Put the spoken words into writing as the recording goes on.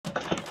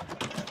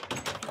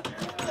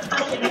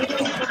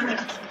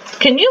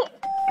Can you?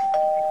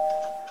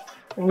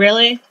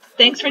 Really?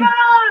 Thanks for.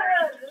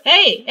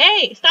 Hey,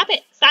 hey, stop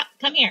it! Stop!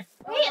 Come here.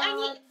 Wait, do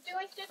I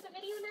start the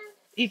video now?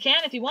 You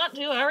can if you want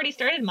to. I already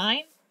started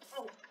mine.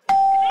 Oh.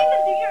 I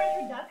didn't do your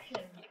introduction.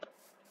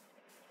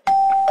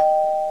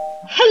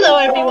 Hello,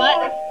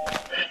 everyone.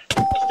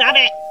 Stop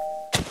it.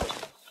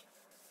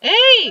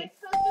 Hey.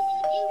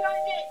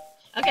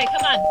 Okay,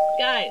 come on,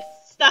 guys.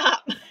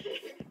 Stop.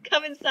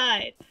 Come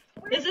inside.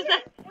 Where's your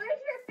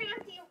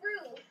fancy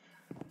roof?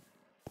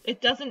 It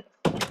doesn't.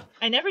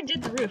 I never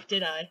did the roof,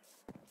 did I?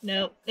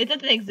 No, it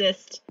doesn't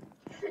exist.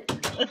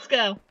 Let's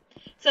go.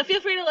 So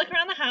feel free to look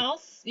around the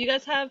house. You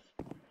guys have...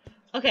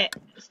 Okay,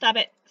 stop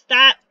it.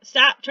 Stop.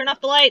 Stop. Turn off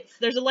the lights.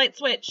 There's a light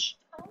switch.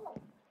 Oh.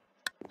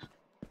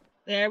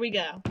 There we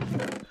go.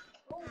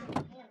 Oh,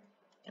 man.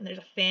 And there's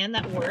a fan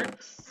that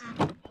works.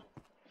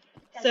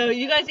 So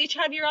you guys each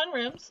have your own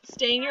rooms.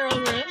 Stay in your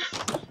own rooms.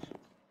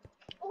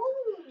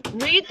 Ooh.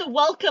 Read the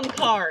welcome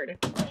card.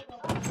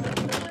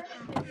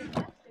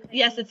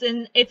 Yes, it's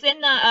in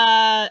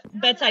the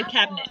bedside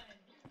cabinet.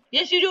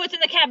 Yes, you do. It's in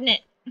the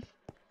cabinet. Okay.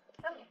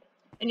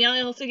 And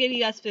I'll also give you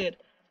guys food.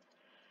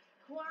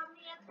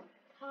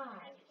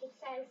 It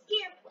says,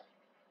 Dear Player.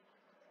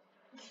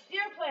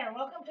 Dear player,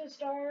 welcome to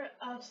Star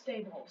of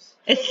Stables.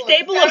 It's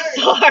Stable of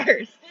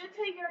Stars. Due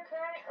to your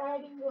current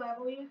riding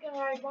level, you can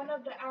ride one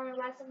of our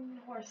lesson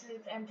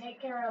horses and take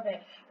care of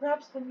it.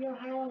 Perhaps when you're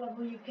higher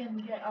level, you can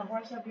get a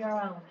horse of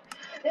your own.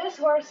 This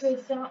horse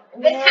is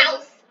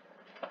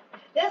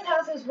This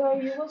house is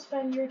where you will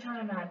spend your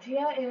time at.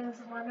 Tia is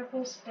a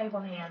wonderful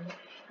stable hand.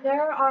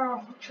 There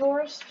are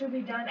chores to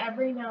be done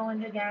every now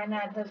and again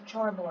at the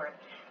chore board.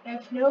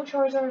 If no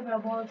chores are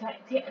available,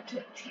 Tia.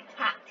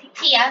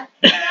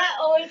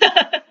 always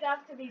has stuff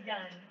to be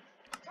done.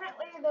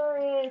 Currently, there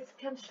is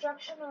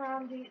construction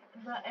around the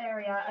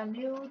area. A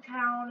new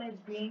town is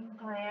being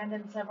planned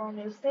and several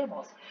new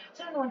stables.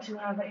 Soon, once you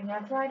have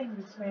enough riding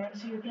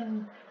experience, you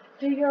can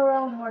do your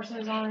own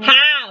horses on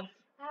Have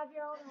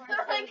your own horses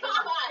Oh my in the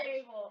God.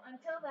 stable.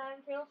 Until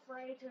then, feel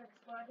free to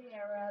explore the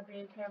area.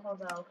 Be careful,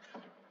 though.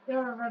 There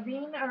are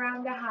ravine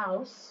around the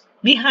house.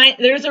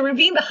 There's a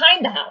ravine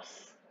behind the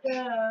house.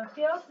 The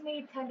fields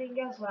need tending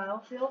as well.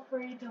 Feel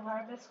free to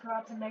harvest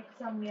crops and make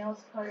some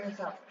meals for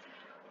yourself.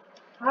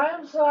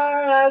 I'm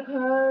sorry I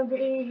couldn't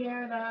be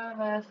here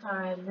last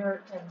time,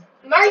 Merton.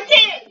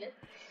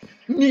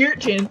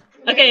 Murchin.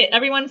 Okay,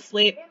 everyone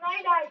sleep. It's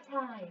night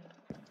time.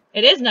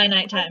 It is night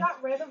I time.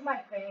 got rid of my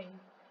thing.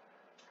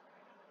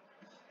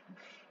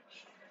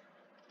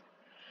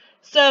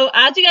 So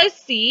as you guys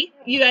see,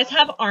 you guys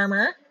have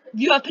armor,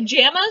 you have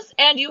pajamas,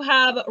 and you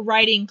have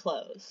riding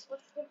clothes.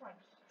 What's different?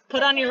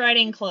 Put on your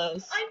riding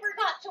clothes. I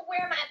forgot to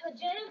wear my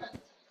pajamas.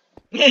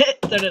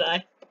 So did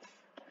I.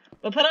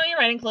 But put on your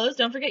riding clothes.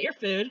 Don't forget your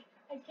food.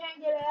 I can't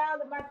get it out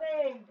of my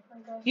thing.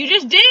 You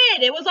just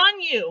did. It was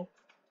on you.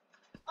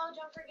 Oh,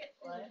 don't forget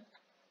food.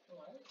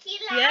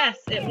 Yes,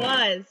 it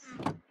was.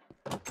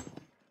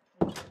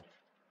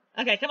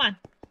 Okay, come on.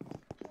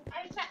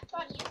 I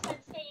thought you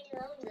said stay in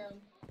your own room.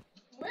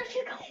 Where's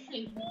you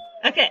going?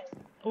 Okay,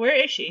 where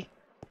is she?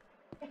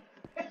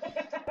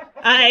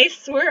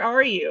 Ice, where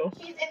are you?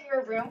 She's in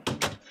your room.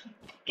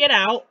 Get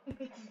out.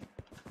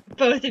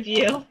 Both of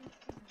you.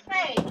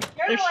 Hey,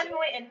 you're the one who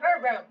went in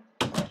her room.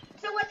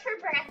 So what's for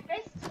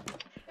breakfast?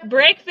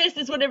 Breakfast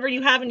is whatever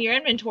you have in your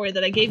inventory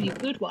that I gave you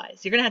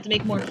food-wise. You're gonna have to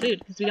make more food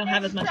because we don't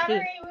have as much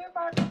food.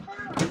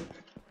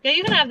 Yeah,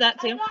 you can have that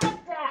too. I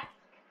got that.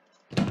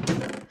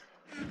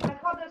 I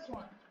call this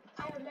one.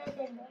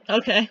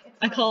 Okay,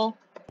 I call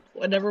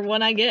whatever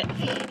one I get.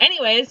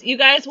 Anyways, you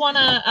guys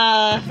wanna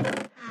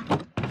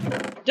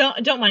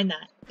don't mind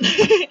that.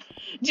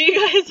 Do you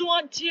guys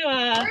want to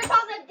Where's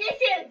all the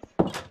dishes?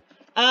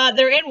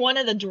 they're in one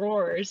of the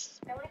drawers.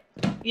 Really?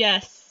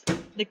 Yes.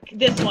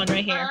 This one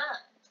right here.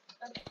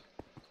 Okay.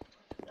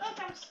 Look,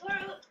 I'm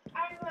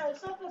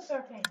sofa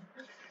surfing.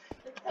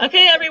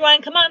 Okay,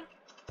 everyone, come on.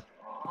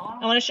 Aw.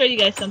 I want to show you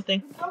guys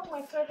something. Oh,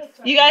 my sofa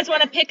surfing. You guys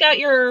want to pick out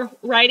your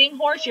riding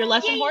horse, your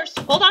lesson horse?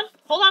 Hold on,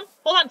 hold on,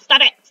 hold on.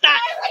 Stop it. Stop. I'm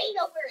waiting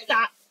over it.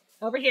 Stop.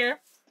 Over here.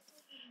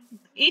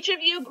 Each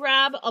of you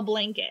grab a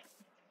blanket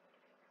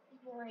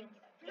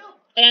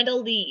and a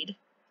lead.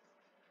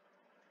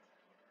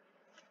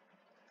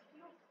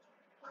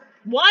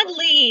 One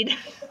lead. I'll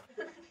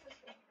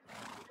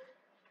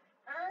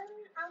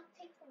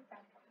take some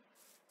purple.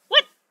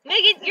 What?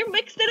 Megan, you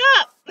mixed it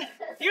up.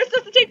 You're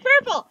supposed to take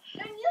purple.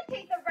 Then you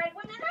take the red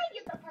one and I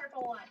get the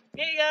purple one.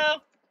 Here you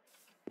go.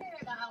 There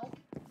you go.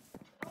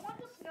 I want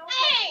the snow.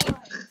 Hey!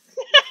 one.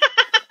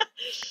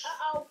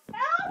 Uh-oh.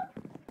 Help!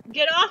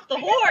 Get off the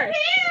horse.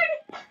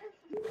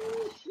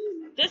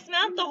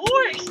 Dismount the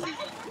horse.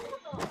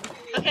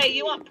 Okay,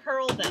 you want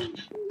Pearl then.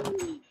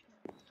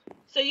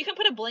 So you can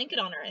put a blanket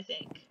on her, I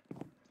think.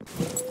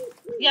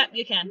 Yep,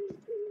 you can.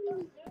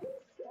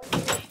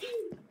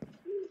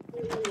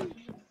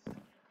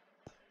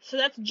 So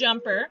that's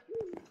Jumper.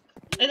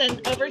 And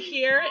then over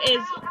here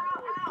is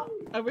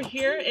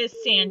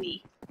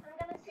Sandy.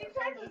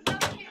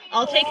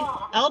 I'll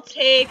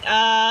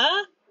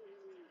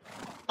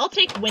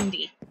take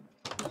Windy.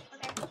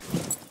 Okay.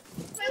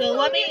 So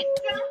let me.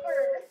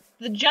 Jumper.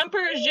 The jumper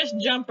is just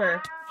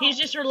Jumper. He's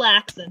just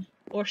relaxing,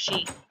 or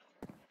she.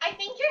 I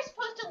think you're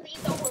supposed to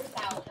leave the horse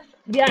out.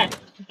 Yeah,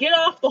 get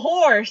off the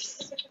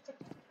horse.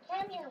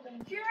 Come here,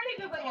 Lynn. She already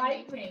doesn't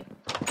like me.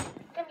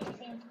 Come here,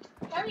 Sandy.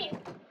 Come here.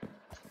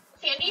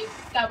 Sandy's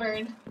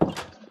stubborn.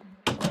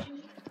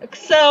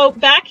 So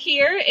back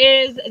here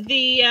is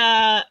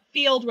the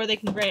field where they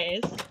can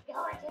graze. Go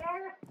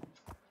here.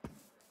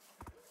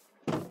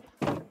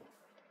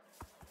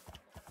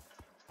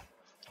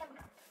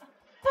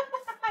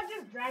 I'm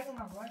just dragging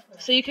my horse around.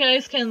 So you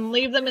guys can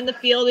leave them in the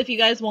field if you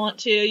guys want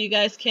to. You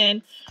guys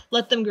can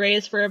let them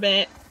graze for a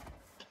bit.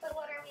 But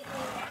what are we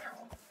doing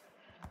now?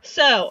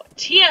 So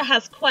Tia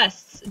has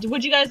quests.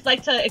 Would you guys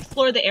like to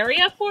explore the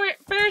area for it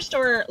first,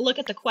 or look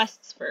at the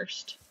quests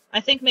first? I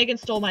think Megan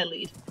stole my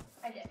lead.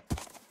 I did.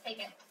 Take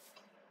it.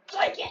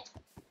 Take it.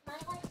 I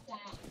like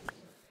that.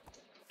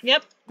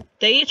 Yep,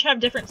 they each have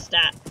different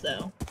stats,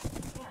 so.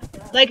 Yeah, it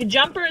does. Like,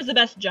 Jumper is the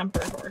best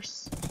jumper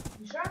horse.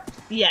 You sure?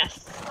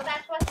 Yes. Well,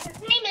 that's what his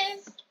name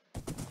is.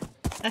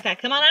 Okay,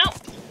 come on out.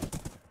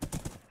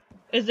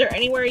 Is there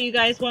anywhere you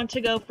guys want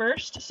to go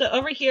first? So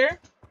over here,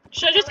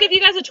 should I just give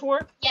you guys a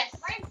tour? Yes.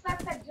 Mine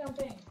sucks at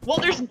jumping. Well,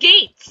 there's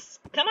gates.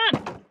 Come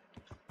on.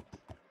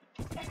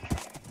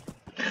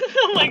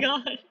 Oh my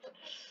god.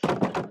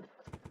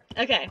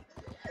 Okay,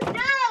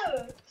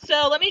 No.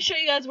 so let me show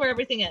you guys where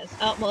everything is.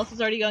 Oh, Melissa's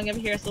already going over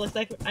here, so it looks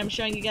like I'm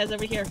showing you guys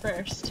over here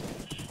first.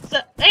 So,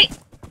 hey!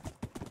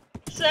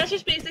 So that's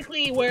just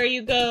basically where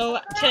you go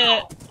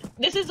to...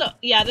 This is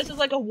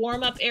like a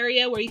warm-up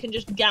area where you can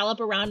just gallop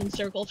around in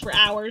circles for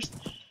hours.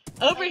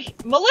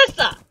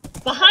 Melissa!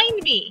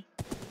 Behind me!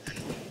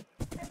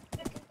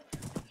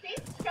 She's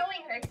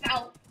showing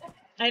herself.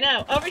 I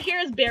know. Over here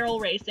is barrel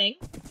racing.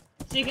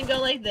 So you can go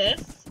like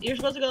this. You're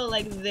supposed to go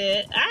like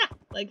this. Ah!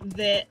 Like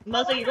this.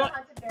 Melissa, you're going...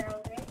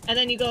 And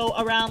then you go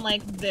around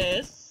like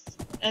this.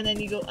 And then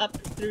you go up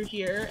through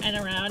here and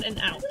around and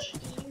out.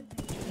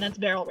 And that's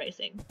barrel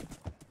racing.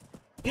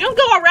 You don't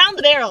go around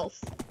the barrels.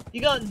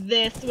 You go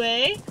this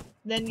way.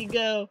 Then you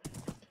go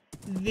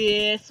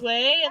this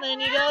way. And then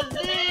you go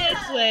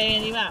this way.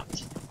 And you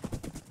out.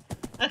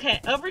 Okay,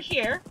 over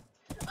here.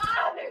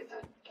 Oh, there's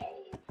a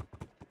cave.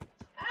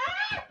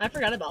 Ah! I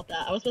forgot about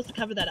that. I was supposed to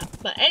cover that up.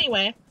 But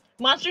anyway,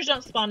 monsters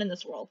don't spawn in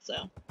this world,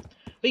 so.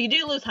 But you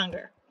do lose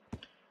hunger.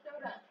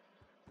 Soda.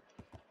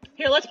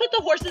 Here, let's put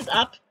the horses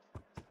up.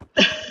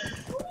 What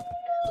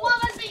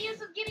was the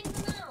use of getting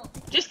them out?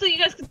 Just so you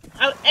guys could...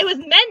 it was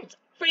meant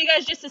for you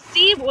guys just to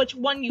see which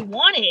one you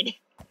wanted.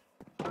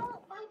 Oh,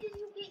 why did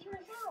you get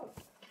yours out?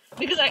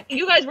 Because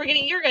you guys were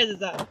getting your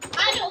guys' out.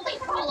 I only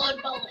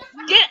followed Bullet.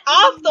 Get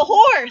off the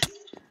horse!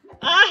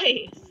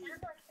 Eyes!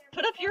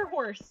 Put up your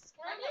horse.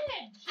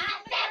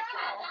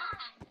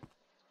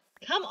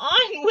 Come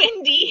on,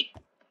 Wendy!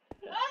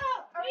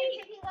 Are we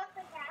taking off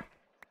the cat?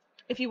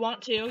 If you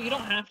want to. You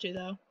don't have to,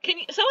 though. Can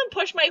you, someone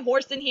push my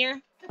horse in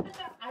here?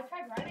 I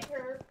tried riding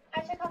her.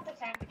 I took off the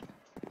tack.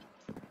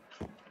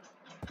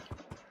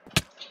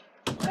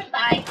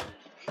 Goodbye.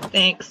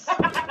 Thanks.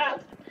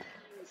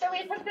 So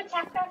we put the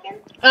tack back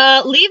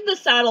in? Leave the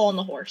saddle on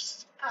the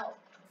horse. Oh.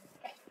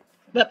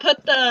 But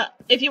put the...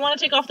 If you want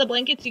to take off the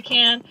blankets, you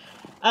can.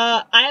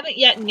 I haven't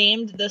yet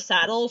named the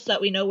saddle so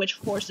that we know which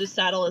horse's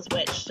saddle is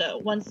which.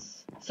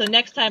 So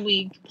next time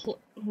we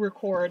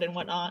record and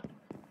whatnot,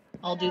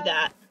 I'll do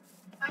that.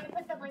 I'm gonna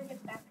put the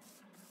blankets back.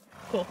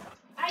 Cool.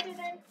 I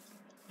didn't.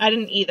 I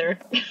didn't either.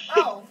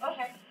 Oh,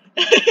 okay.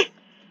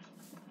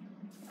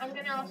 I'm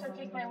gonna also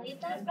take my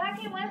leads out.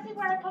 Becky, wanna see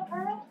where I put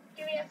Pearl?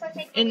 Do we also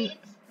take the In- leads?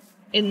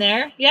 In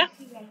there? Yeah.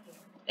 She's right here.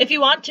 If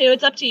you want to,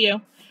 it's up to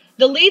you.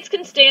 The leads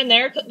can stay in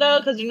there, though,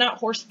 because they're not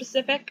horse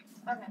specific.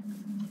 Okay.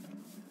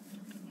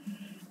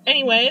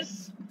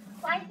 Anyways,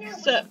 Why is there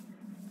so...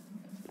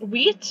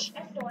 Wheat?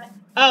 I stole it.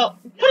 Oh,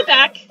 put it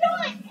back. I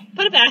stole it!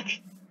 Put it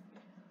back.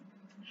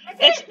 I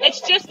didn't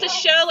It's take just it. to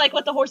show, like,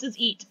 what the horses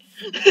eat.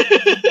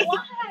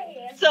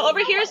 Why? So over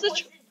You know here is what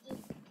the horses eat.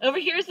 Over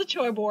here is the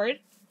chore board.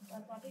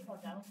 That's what people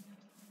don't.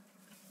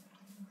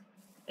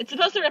 It's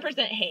supposed to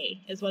represent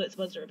hay, is what it's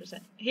supposed to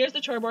represent. Here's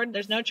the chore board.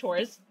 There's no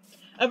chores.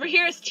 Over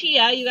here is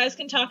Tia. You guys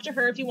can talk to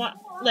her if you want,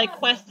 like,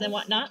 quests and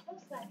whatnot.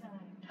 What's that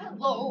guy?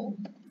 Hello.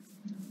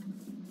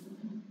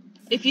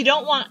 If you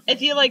don't want,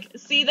 if you, like,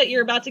 see that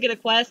you're about to get a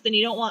quest and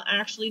you don't want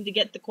actually to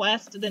get the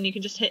quest, then you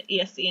can just hit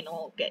ESC and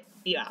it'll get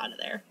you out of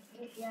there.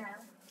 Yeah.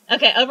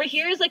 Okay, over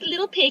here is, like, a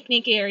little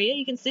picnic area.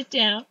 You can sit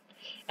down.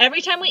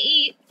 Every time we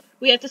eat,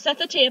 we have to set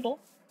the table.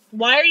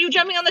 Why are you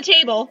jumping on the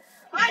table?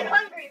 I'm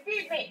hungry.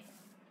 Feed me.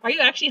 Are you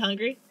actually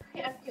hungry? I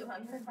have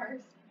 200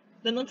 bars.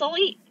 Then let's all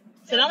eat.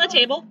 Sit on the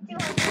table.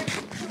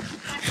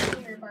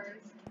 200 bars.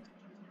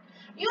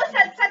 You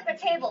said set the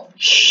table.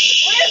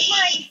 Shh. Where's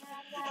my...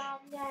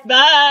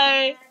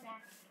 Bye.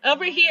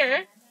 Over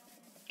here.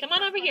 Come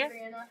on over here.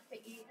 Hungry enough to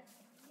eat.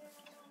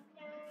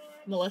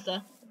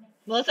 Melissa.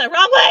 Melissa,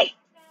 wrong way!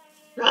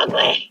 Wrong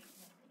way!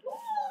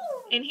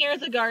 And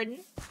here's a garden.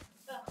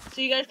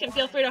 So you guys can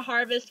feel free to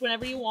harvest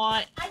whenever you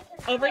want.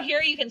 Over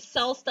here you can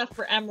sell stuff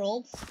for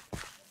emeralds.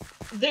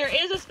 There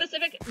is a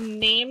specific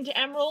named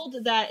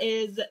emerald that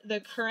is the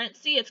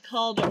currency. It's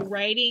called a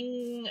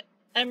writing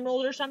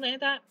emerald or something like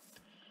that.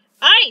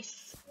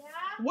 Ice! Yeah?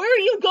 Where are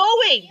you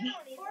going?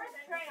 Forest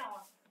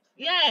trail.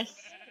 Yes.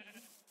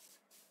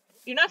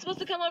 You're not supposed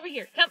to come over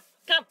here. Come.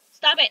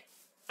 Stop it.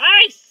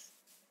 Ice!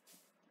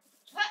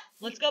 What?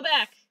 Let's go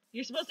back.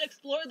 You're supposed to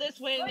explore this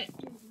when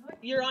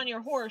you're on your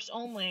horse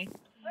only.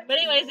 But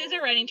anyways, these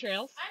are riding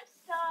trails. I'm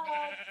stuck.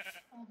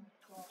 Oh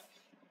my gosh.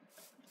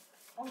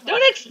 Oh my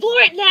Don't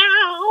explore it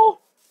now!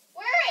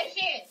 Where is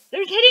it?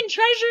 There's hidden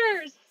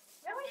treasures!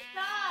 No, I'm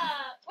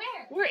stuck.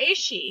 Where? Where is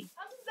she?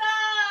 I'm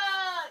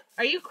stuck.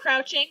 Are you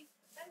crouching?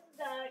 I'm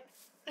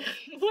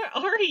stuck. Where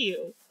are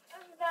you?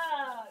 I'm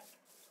stuck.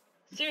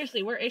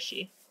 Seriously, where is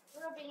she?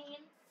 Ravine.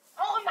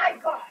 Oh my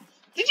gosh.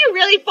 Did you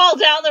really fall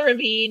down the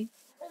ravine?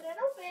 A little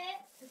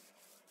bit.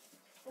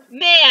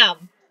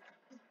 Ma'am!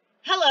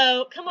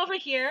 Hello, come over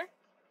here.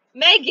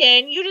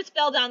 Megan, you just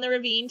fell down the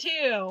ravine too.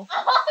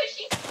 Oh,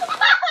 she's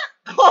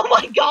Oh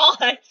my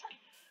god!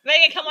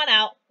 Megan, come on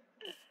out.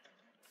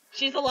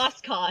 She's a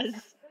lost cause.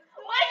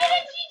 Why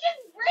didn't she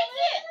just bring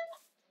it?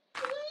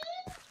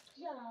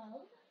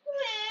 Jump.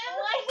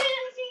 Why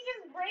didn't she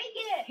just break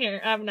it?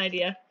 Here, I have an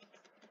idea.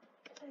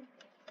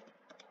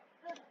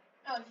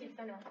 Oh, she's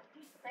I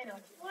know.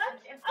 What?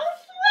 I'm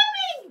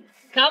swimming!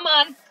 Come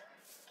on.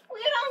 We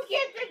don't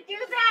get to do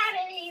that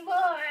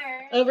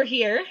anymore. Over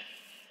here.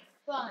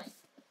 Fine.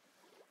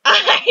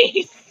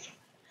 Ice!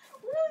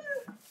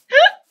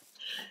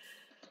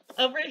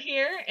 Over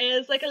here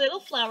is like a little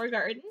flower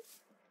garden.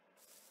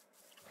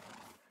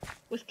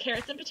 With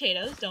carrots and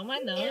potatoes, don't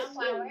mind those. And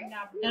flowers.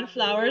 And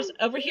flowers.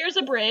 Over here's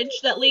a bridge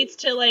that leads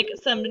to like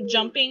some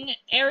jumping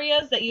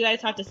areas that you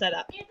guys have to set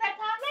up. It's a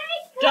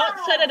tomato.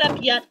 Don't set it up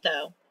yet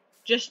though.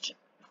 Just,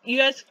 you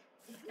guys,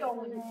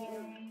 Go in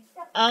here.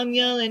 I'm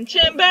yelling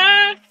timber!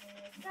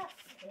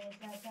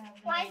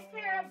 Why is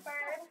there a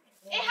bird?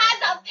 It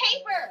has a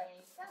paper.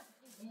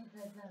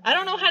 I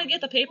don't know how to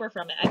get the paper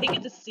from it. I think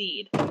it's a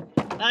seed.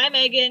 Bye,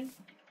 Megan.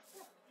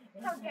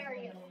 How dare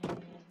you?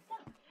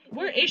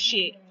 Where is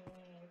she?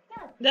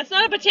 That's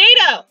not a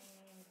potato!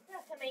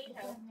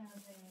 Tomato.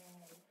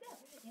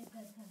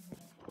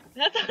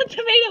 That's not a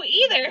tomato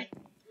either!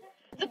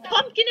 It's a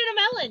pumpkin and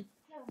a melon!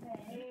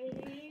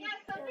 Yeah,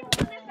 something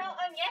put this out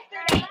on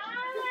yesterday.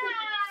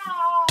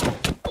 Wow.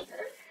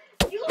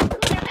 You look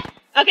good at it.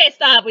 Okay,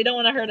 stop. We don't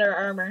want to hurt our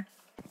armor.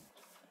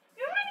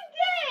 You already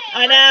did.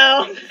 I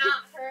know. It's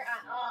not her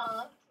at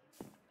all.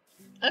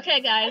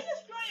 Okay, guys.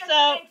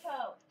 So,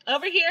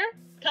 over here.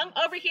 Come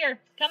over here.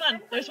 Come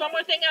on. There's one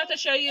more thing I have to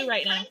show you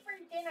right now. It's time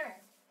for dinner.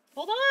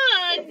 Hold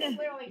It's on.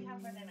 literally time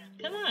for dinner.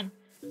 Come on.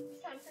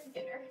 It's time for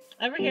dinner.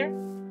 Over here.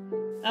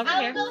 Over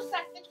I'll here. go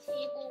set the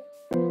table.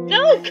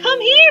 No,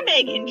 come here,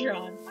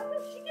 Megantron. How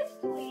did she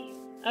just leave?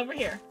 Over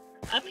here.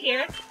 Up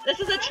here. This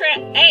is a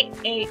trail. Hey.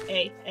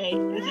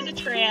 This is a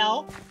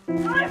trail.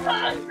 I'm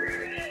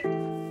hungry.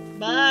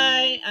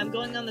 Bye. I'm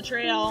going on the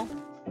trail.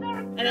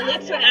 And it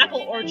leads to an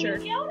apple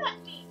orchard. Yelled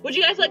at me. Would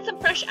you guys like some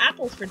fresh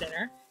apples for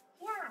dinner?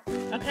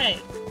 Yeah. Okay.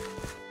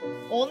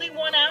 Only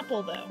one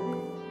apple, though.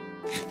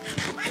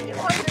 I'm too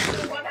hungry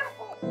for one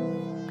apple.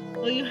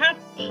 Well, you have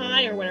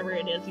pie or whatever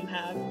it is you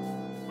have.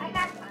 I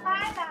got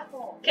 5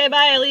 apples. Okay,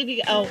 bye. I leave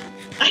you. Oh,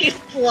 I just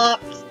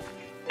flopped.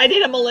 I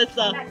did a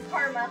Melissa. That's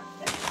karma.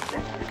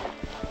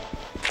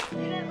 You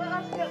didn't let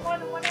us get more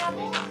than 1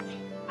 apple?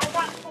 I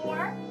got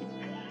 4.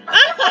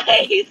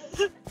 Nice!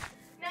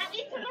 Now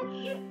eat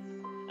some chips.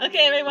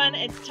 Okay, everyone,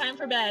 it's time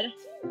for bed.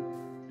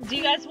 Do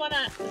you guys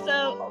wanna,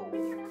 so, We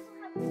can also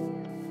have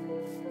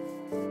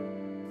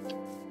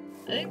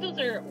I think those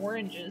are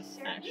oranges,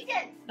 You actually.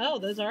 did. Oh,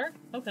 those are?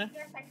 Okay.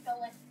 Yes, I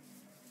stole it.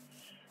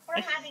 We're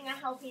I- having a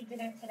healthy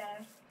dinner today.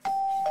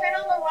 Turn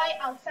on the light,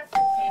 I'll set the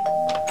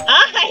table.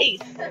 Ice!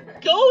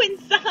 Go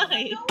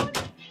inside! No one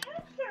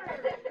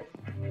answered.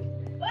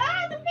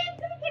 Ah, the fan's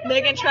gonna take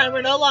us Megatron,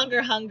 we're no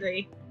longer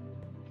hungry.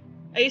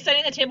 Are you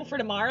setting the table for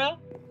tomorrow?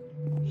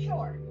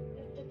 Sure.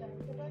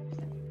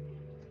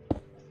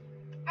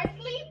 I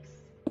sleeps.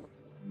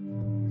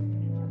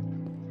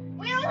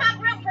 We don't have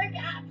room for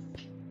gaps.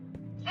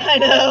 I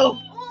know.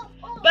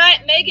 Oh.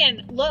 But,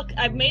 Megan, look,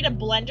 I've made a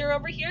blender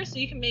over here so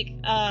you can make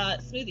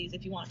smoothies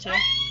if you want to.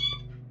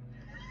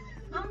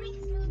 I'll make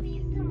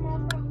smoothies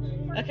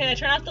tomorrow. Okay,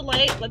 turn off the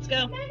light. Let's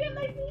go. Megan,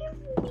 make me a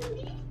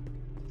smoothie.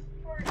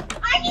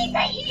 I need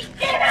to eat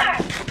dinner.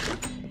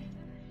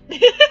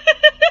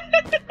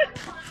 I'm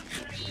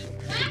hungry.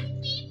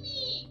 Mommy, feed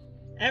me.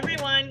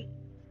 Everyone,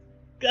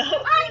 go.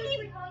 I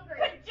need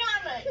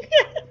pajamas.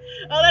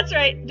 Oh, that's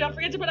right. Don't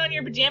forget to put on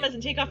your pajamas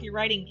and take off your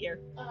riding gear.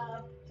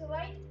 Too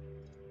late?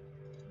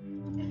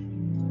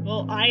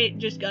 Well, I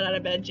just got out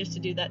of bed just to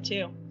do that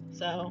too.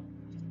 So.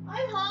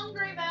 I'm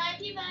hungry,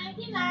 Maggie.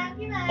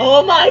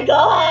 Oh my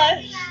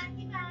gosh!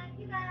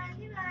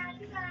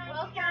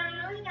 Welcome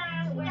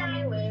to where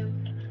we live.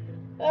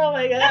 Oh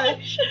my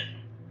gosh.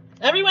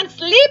 Everyone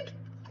sleep?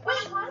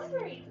 I'm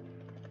hungry.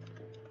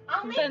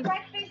 I'll make Then-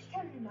 breakfast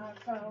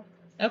tomorrow.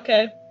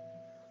 Okay.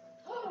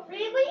 Oh,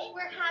 really?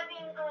 We're having,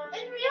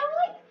 in real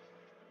life?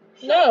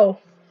 No.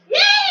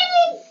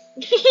 Yay!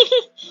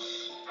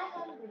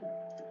 hungry.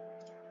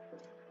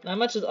 Not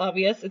much is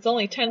obvious. It's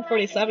only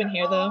 10:47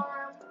 here, though.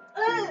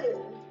 Ugh.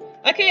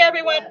 Okay,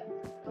 everyone.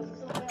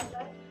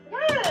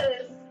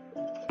 Yes!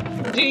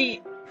 Do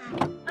you...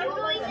 I'm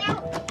going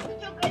out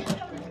to get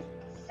some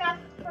stuff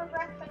for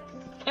breakfast.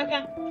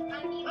 Okay.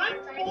 I'm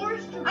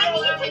forced to I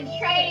go out need and to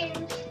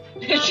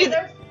change. She's...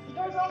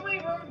 There's only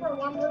room for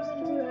one person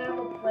to have a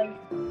plate.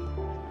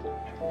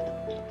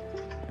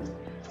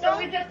 So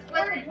we just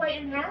split the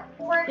plate in half?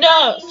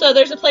 No, so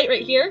there's a plate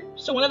right here.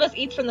 So one of us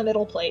eats from the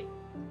middle plate.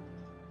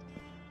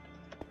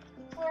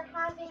 We're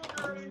having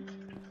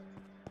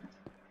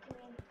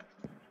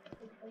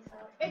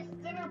It's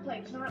dinner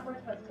plates, not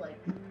breakfast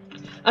plates.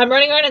 I'm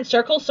running around in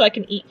circles so I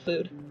can eat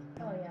food.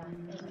 Oh yeah,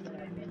 that's a good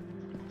idea.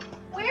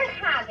 We're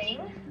having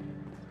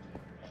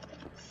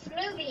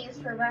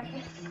smoothies for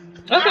breakfast.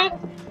 Okay.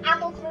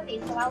 Apple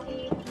smoothies, so I'll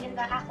be in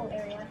the apple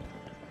area.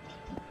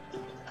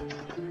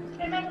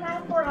 Hey Megan, I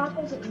have 4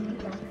 apples if you need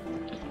them.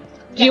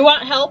 Do you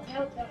want help?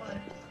 Nope, don't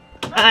worry.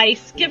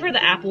 Ice. Give her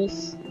the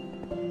apples.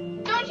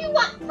 Don't you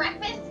want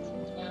breakfast?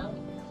 No.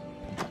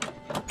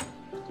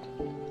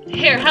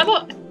 Here, how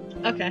about...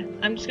 Okay,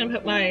 I'm just gonna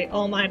put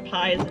all my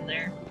pies in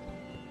there.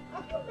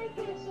 I can make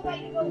it so that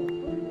you go.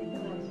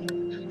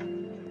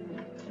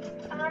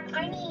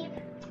 I need.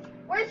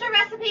 Where's the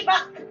recipe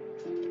book?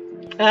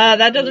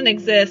 That doesn't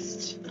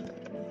exist.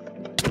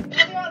 I'll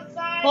be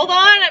outside. Hold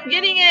on, I'm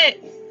getting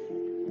it.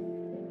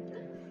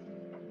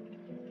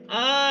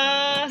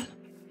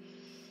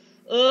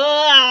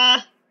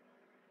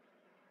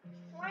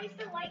 Why is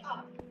the light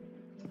off?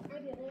 I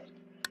did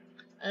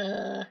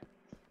it.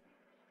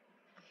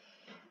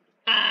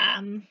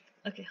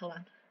 Okay, hold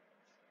on.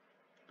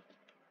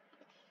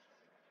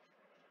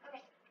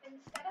 Okay,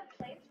 instead of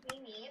plates, we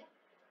need.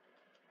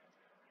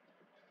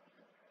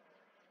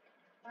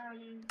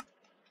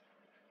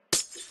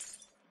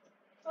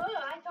 Oh,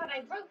 I thought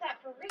I broke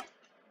that for real.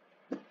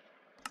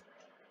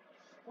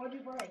 What'd you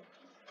break?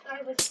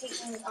 I was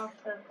taking it off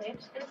the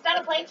plates. Instead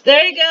of plates.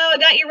 There you go, I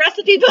got your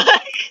recipe book.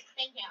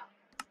 Thank you.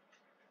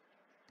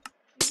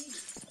 You need,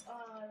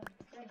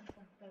 drinks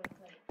instead of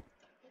plates.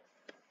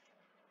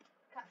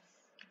 Cups.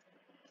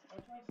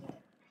 That's what I said.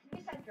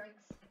 You said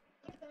drinks.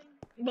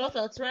 Both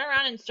of us run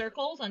around in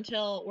circles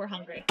until we're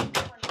hungry. I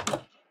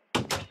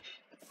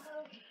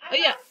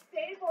yeah. have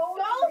staples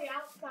Go. on the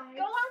outside.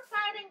 Go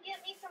outside and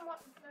get me some.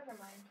 Never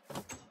mind.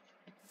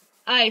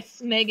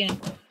 Ice, Megan.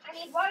 I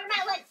need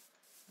watermelon.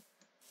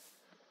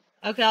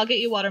 Okay, I'll get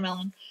you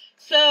watermelon.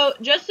 So,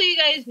 just so you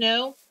guys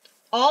know,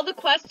 all the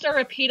quests are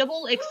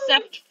repeatable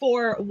except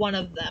for one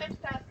of them. Fix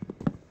that.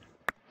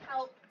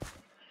 Help.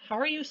 How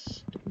are you?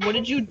 What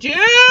did you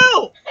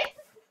do?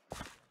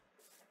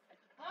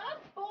 I'm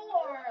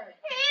bored.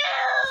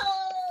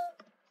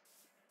 Help.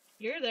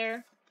 You're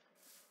there.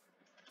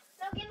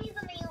 Now give me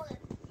the melon.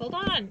 Hold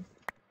on.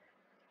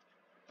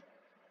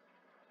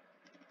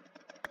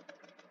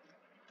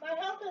 My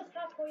health is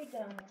halfway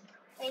down.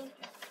 Thank you.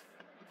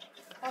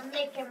 I'm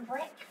making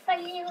breakfast. I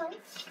mean,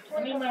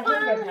 my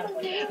health is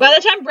halfway down. By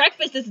the time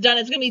breakfast is done,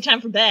 it's gonna be time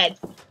for bed.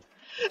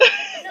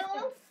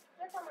 No,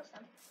 that's almost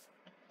done.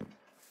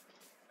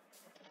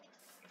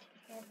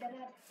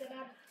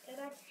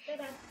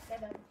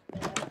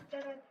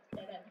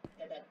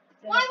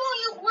 Why won't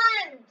you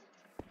blend?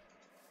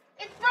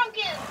 It's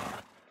broken.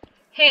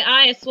 Hey,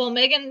 Ice. While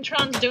Megan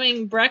Tron's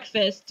doing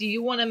breakfast, do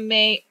you want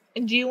to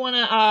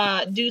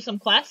do some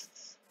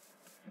quests,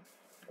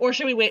 or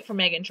should we wait for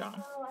Megan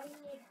Tron? Oh,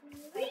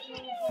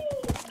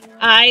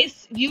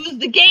 Ice, use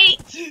the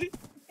gate.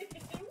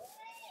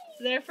 It's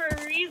there for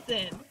a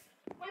reason.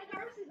 My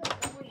horse is a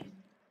coin.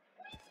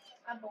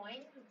 A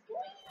boing.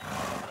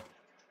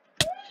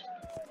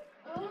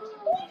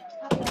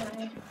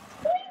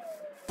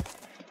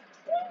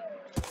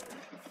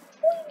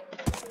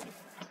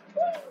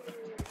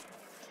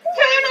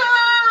 Turn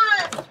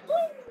on!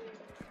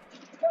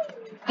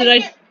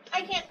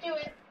 I can't do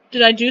it.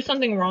 Did I do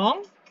something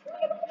wrong?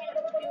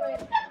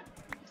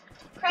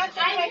 I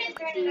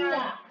can't do it.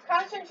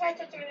 Crouch and try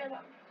to turn it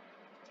on.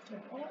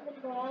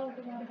 Crouch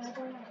and try to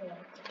turn it on.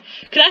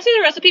 Can I see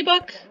the recipe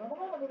book?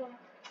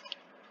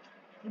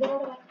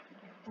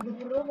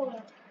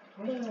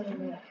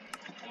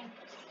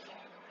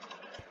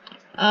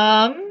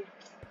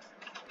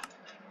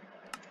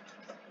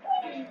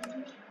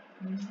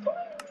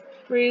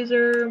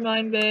 Freezer,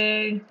 mine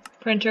bay,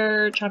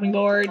 printer, chopping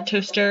board,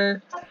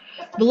 toaster,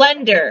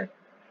 blender.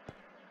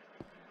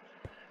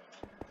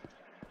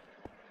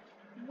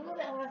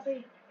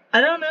 I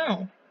don't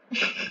know.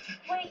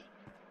 Wait,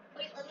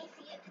 let me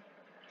see it.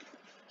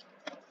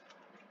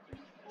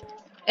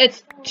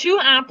 It's 2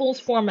 apples,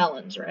 4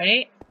 melons,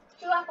 right?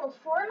 2 apples,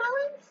 4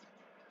 melons?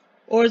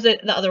 Or is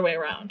it the other way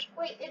around?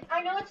 Wait,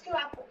 I know it's 2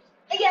 apples.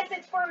 Yes,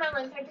 it's 4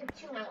 melons. I did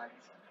 2 melons.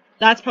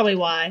 That's probably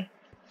why.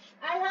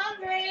 I'm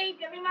hungry.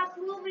 Give me my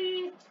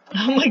smoothie.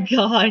 Oh my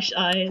gosh,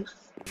 Ice.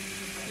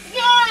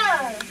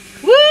 Yeah!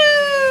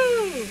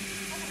 Woo!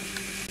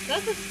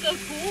 This is so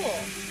cool.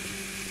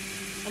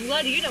 I'm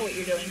glad you know what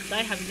you're doing, because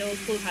I have no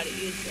clue how to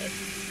use this.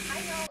 I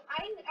know.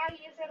 I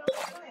use it all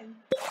the time.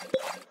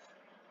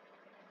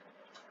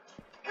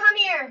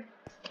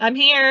 I'm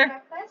here.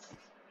 Breakfast.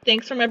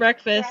 Thanks for my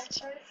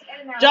breakfast.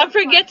 And now Don't it's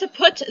forget to lunch.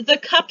 put the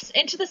cups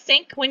into the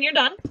sink when you're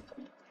done.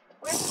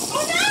 Oh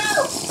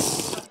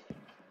no!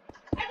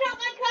 I dropped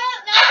my cup.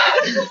 Now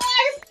it's on the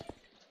floor.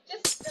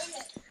 Just bring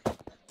it.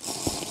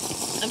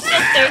 I'm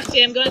still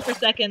thirsty. I'm going for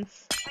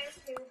seconds. I am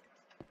too.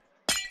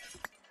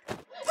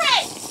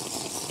 Hey!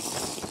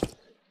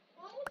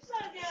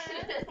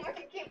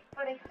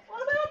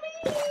 What about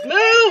me?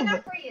 Move!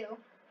 Enough for you.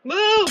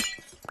 Move!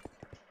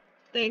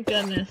 Thank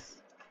goodness.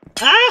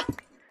 Ah!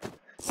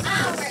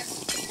 Ah, we're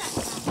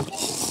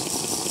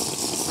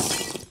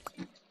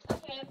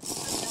okay, I'm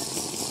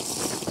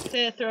done.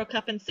 Okay, throw a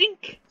cup in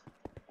sink.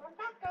 Won't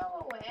that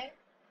go away?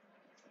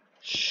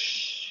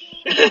 Shh.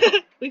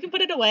 We can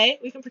put it away.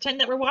 We can pretend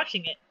that we're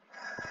washing it.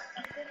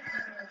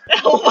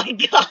 Oh my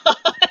god!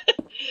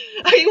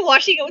 Are you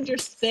washing it with your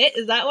spit?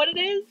 Is that what it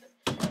is?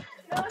 No,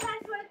 that's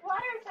what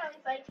water sounds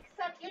like,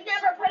 except you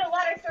never put a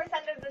water source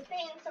under the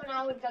thing, so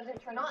now it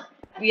doesn't turn on.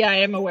 Yeah, I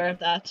am aware of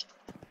that.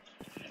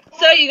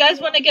 So, you guys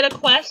want to get a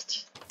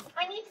quest?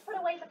 I need to put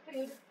away the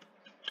food.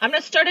 I'm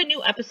gonna start a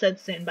new episode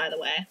soon, by the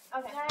way.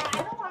 Okay.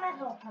 I don't want to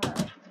help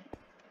her.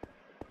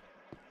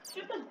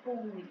 She's a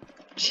bully.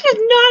 She's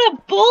not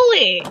a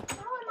bully! How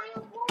am I a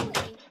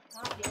bully?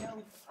 Not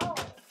you. Oh.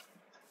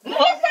 Well-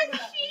 What is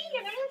that she?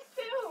 And I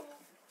assume.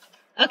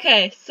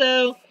 Okay,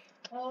 so...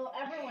 Well,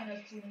 everyone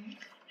assumes.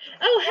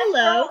 Oh,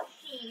 hello. Oh,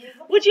 she.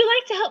 Would you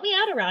like to help me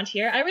out around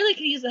here? I really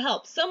could use the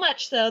help. So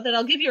much so that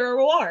I'll give you a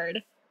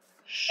reward.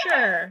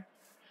 Sure.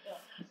 So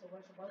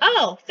where's the buzzer?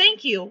 Oh,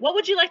 thank you. What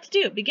would you like to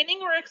do? Beginning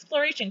or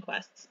exploration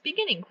quests?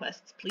 Beginning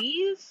quests,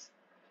 please.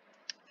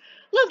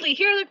 Lovely,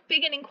 here are the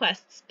beginning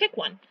quests. Pick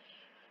one.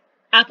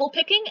 Apple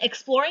picking,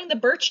 exploring the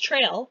Birch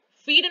Trail,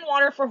 feed and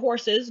water for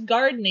horses,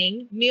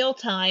 gardening,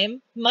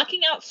 mealtime,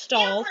 mucking out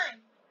stalls,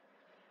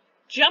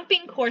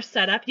 jumping course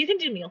setup. You can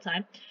do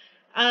mealtime.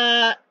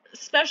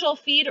 Special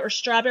feed or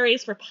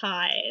strawberries for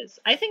pies.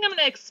 I think I'm going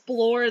to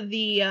explore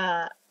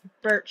the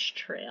Birch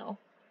Trail.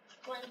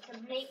 Going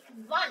to make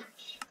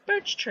lunch.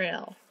 Birch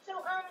Trail. So,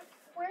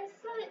 where's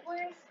the,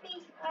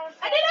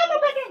 I did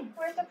apple picking!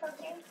 where's the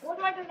protein? What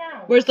do I do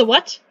now? Where's the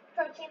what?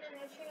 Protein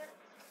and nutrient.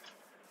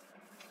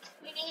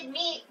 We need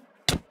meat.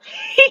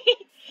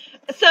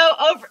 So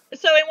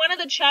in one of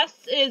the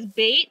chests is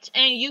bait,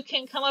 and you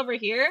can come over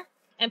here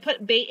and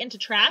put bait into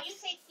traps. You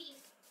say feed.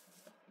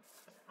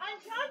 I'm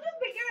trying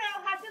to figure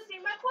out how to see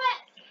my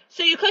quest.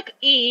 So you click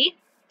E,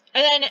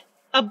 and then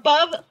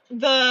above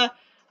the,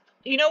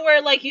 you know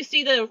where like you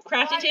see the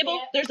crafting table?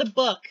 Yeah. There's a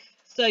book.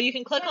 So you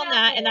can click on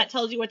that, and that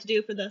tells you what to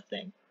do for the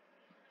thing.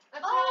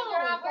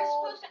 Oh, we're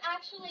supposed to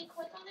actually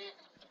click on it?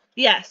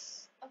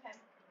 Yes. Okay.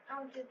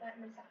 I'll do that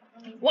in a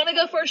second. Want to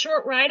go for a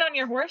short ride on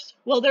your horse?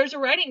 Well, there's a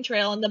riding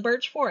trail in the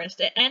birch forest.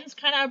 It ends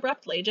kind of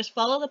abruptly. Just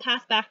follow the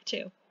path back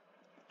too.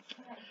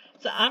 Okay.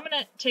 So I'm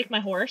gonna take my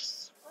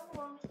horse. I'm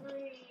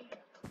hungry.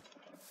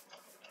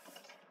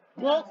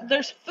 Well,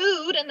 there's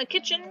food in the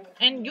kitchen,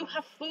 and you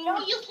have food. No,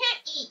 you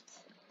can't eat.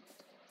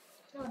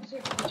 No, I'm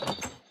serious.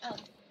 Oh,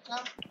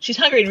 well, She's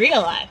hungry in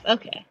real life.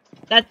 Okay.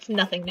 That's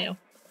nothing new.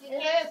 you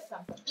It can't is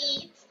something.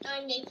 eat.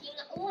 I'm making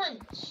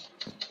lunch.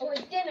 Or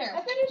dinner.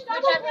 I finished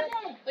apple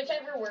picking.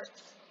 Whichever works.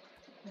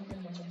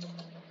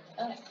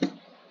 Okay.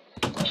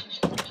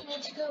 You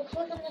need to go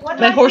click on the What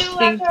My do I horse do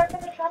thing. after I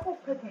finish apple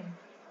picking?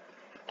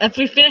 If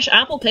we finish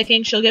apple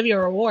picking, she'll give you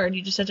a reward.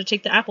 You just have to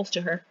take the apples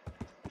to her.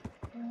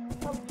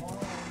 Come on.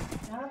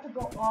 I have to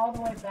go all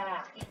the way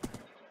back.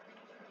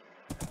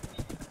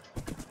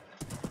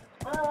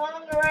 I'm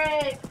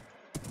hungry.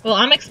 Well,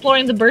 I'm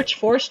exploring the Birch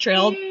Forest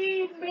Trail.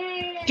 Feed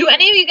me. Do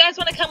any of you guys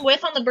want to come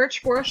with on the Birch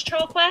Forest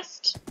Trail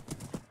quest?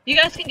 You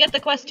guys can get the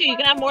quest too. You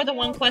can have more than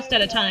one quest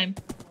at a time.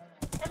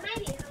 I might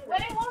be hungry.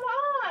 Wait, hold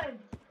on.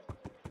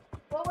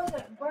 What was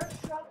it? Birch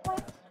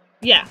chocolate?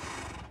 Yeah.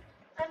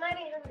 I might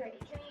be hungry.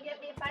 Can you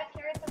get me 5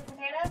 carrots and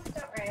potatoes?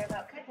 Don't worry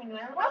about cooking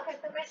them. I'll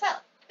cook them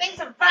myself. Make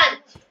some fun.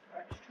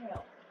 Birch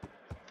trail.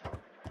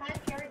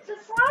 5 carrots.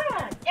 It's a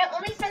flag. It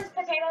only says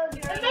potatoes.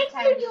 You It makes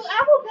me do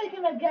apple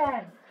picking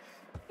again.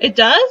 It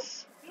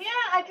does? Yeah,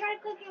 I tried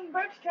clicking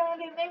birch trail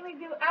and it made me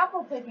do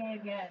apple picking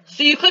again.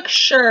 So you click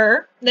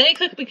Sure, then you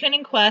click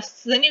Beginning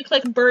Quests, then you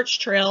click Birch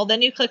Trail,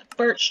 then you click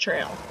Birch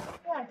Trail.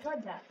 Yeah, I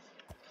tried that.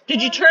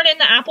 Did you turn in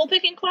the apple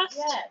picking quest?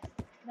 Yes.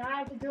 Now I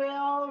have to do it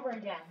all over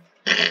again.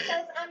 It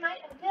says I might.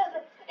 Yeah,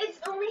 but it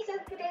only says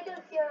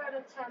potatoes 0 out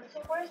of 10.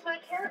 So where's my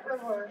carrot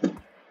reward?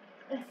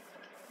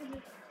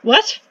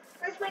 What?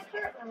 Where's my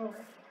carrot reward?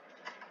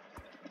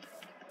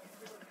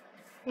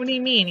 What do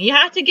you mean? You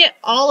have to get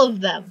all of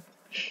them.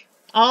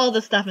 All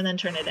the stuff and then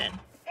turn it in.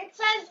 It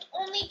says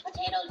only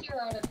potatoes 0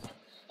 out of 10.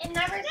 It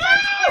never says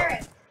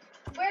carrots.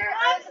 Where are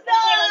I'm the potatoes and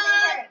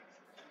stuck. carrots?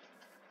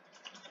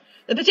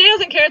 The potatoes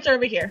and carrots are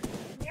over here.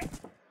 Here?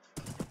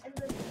 Is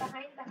this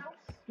behind the house?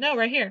 No,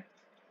 right here.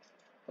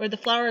 Where the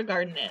flower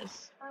garden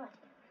is. Oh.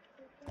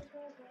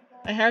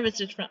 I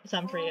harvested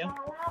some for you. That's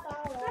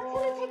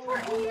gonna take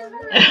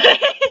forever.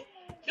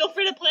 Feel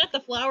free to plant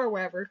the flower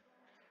wherever.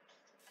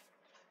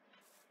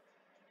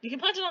 You can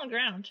plant it on the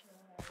ground.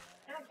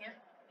 I can't.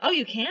 Oh,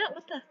 you can't?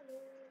 What the?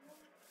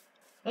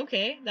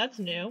 Okay, that's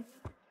new.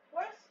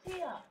 Where's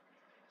Tia?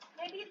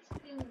 Maybe it's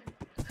food.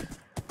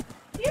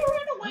 Tia,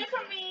 run away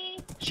from me!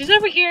 She's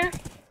over here.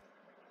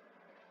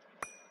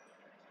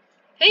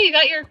 Hey, you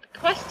got your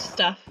quest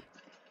stuff.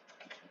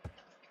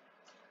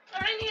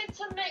 I need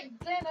to make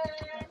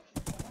dinner.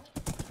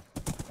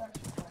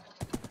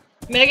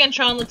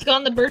 Megantron, let's go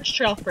on the birch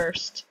trail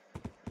first.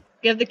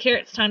 Give the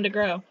carrots time to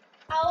grow.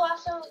 I'll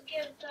also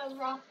give the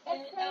rock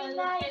fish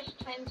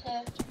time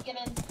to get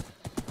in.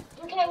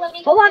 Okay, let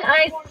me Hold go on, get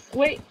Ice.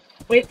 more.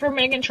 Wait for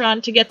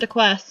Megantron to get the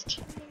quest.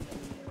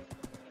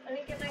 Let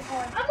me get my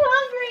horn. I'm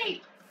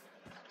hungry!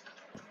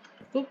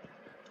 Oop.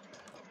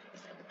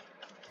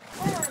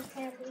 Come on,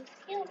 Sandy.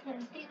 You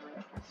can do it.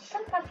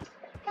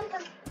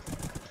 Come.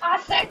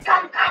 I said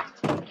come.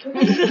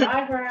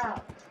 Drive her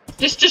out.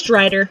 Just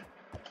ride her.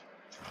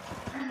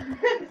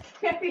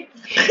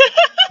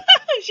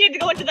 She had to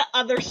go into the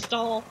other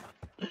stall.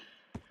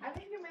 I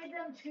think you made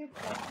them too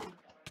close.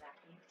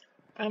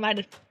 I might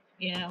have,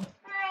 you know.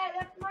 Hey,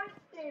 that's my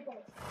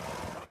stable.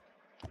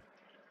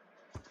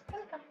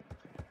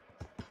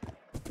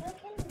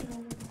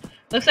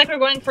 Looks like we're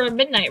going for a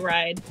midnight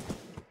ride.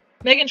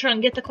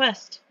 Megantron, get the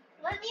quest.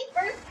 Let me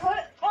first put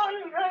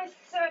on my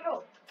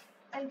saddle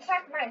and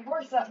check my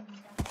horse up.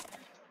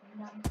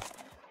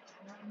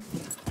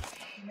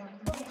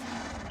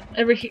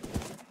 Over here.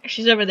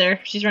 She's over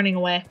there. She's running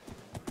away.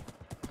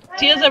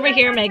 Tia's over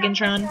here,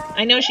 Megantron.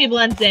 I know she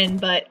blends in,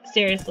 but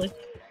seriously.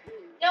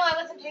 No, I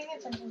wasn't paying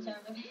attention to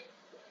him.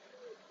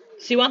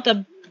 So you want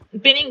the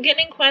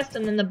getting quest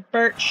and then the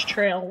birch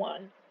trail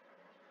one.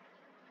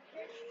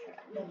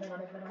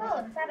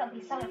 Oh, that'll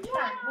be so much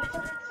fun. Which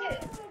of the two?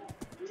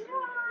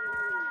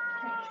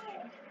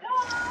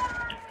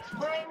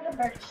 Wearing the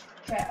birch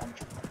trail.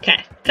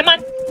 Okay, come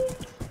on.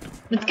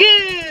 Let's go!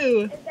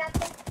 Is that the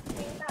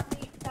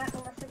thing that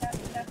Melissa got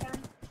stuck on?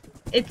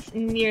 It's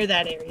near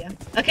that area.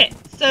 Okay,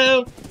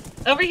 so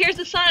over here's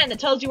the sign that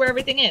tells you where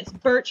everything is.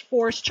 Birch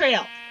Forest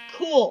Trail.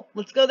 Cool.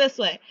 Let's go this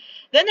way.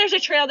 Then there's a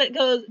trail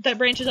that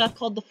branches off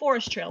called the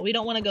Forest Trail. We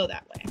don't want to go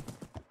that way.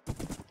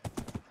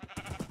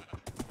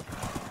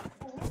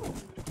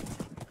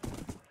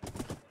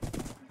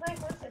 My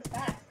horse is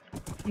fast.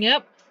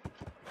 Yep.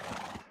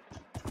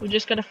 We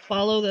just gotta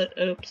follow the.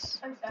 Oops.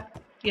 I'm stuck.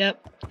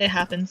 Yep. It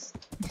happens.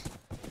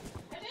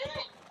 I did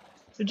it!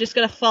 We just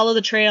gotta follow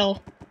the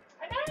trail.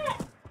 I did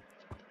it!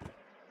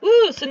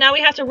 Ooh, so now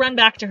we have to run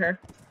back to her.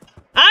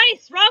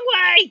 Ice! Wrong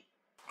way!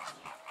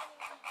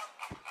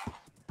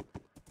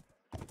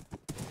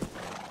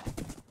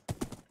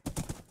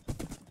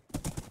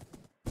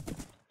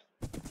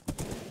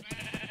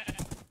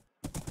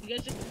 You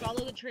guys just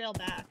follow the trail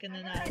back and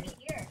then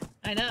Here.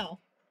 I know.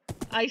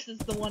 Ice is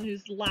the one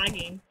who's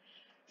lagging.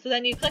 So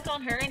then you click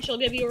on her and she'll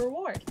give you a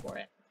reward for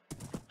it.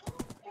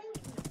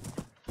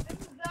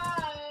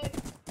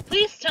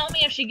 Please tell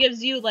me if she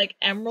gives you like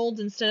emeralds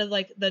instead of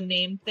like the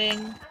name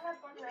thing.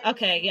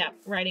 Okay, yeah,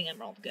 riding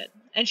emerald, good.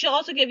 And she'll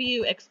also give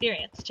you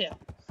experience too.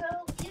 So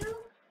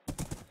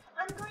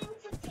I'm going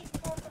to take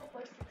care of the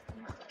horses.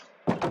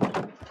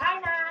 Hi,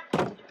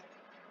 Nat.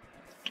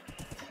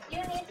 You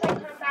need to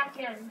come back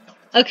in.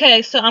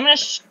 Okay, so I'm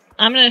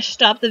gonna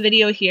stop the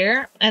video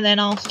here and then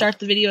I'll start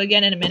the video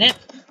again in a minute.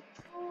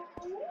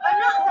 I'm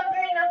not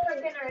hungry enough for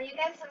dinner. Are you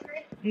guys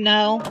hungry?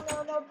 No. No,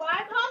 but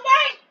I'm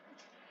hungry!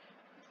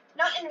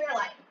 Not in real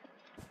life.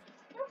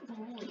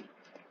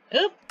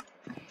 Oop.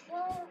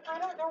 Well, I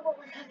don't know what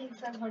we're having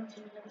for lunch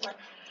in real life.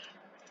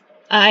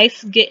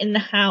 Ice, get in the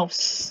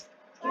house.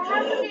 I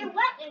have to be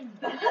let in.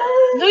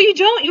 No, you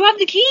don't. You have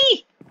the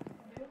key.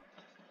 Okay.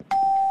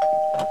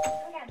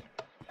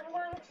 I'm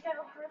going to go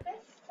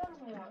harvest some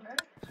water.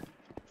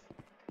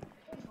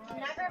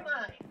 Never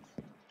mind.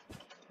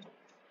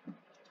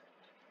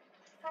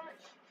 How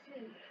much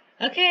food?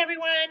 Okay,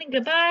 everyone.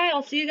 Goodbye.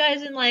 I'll see you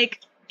guys in like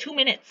 2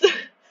 minutes.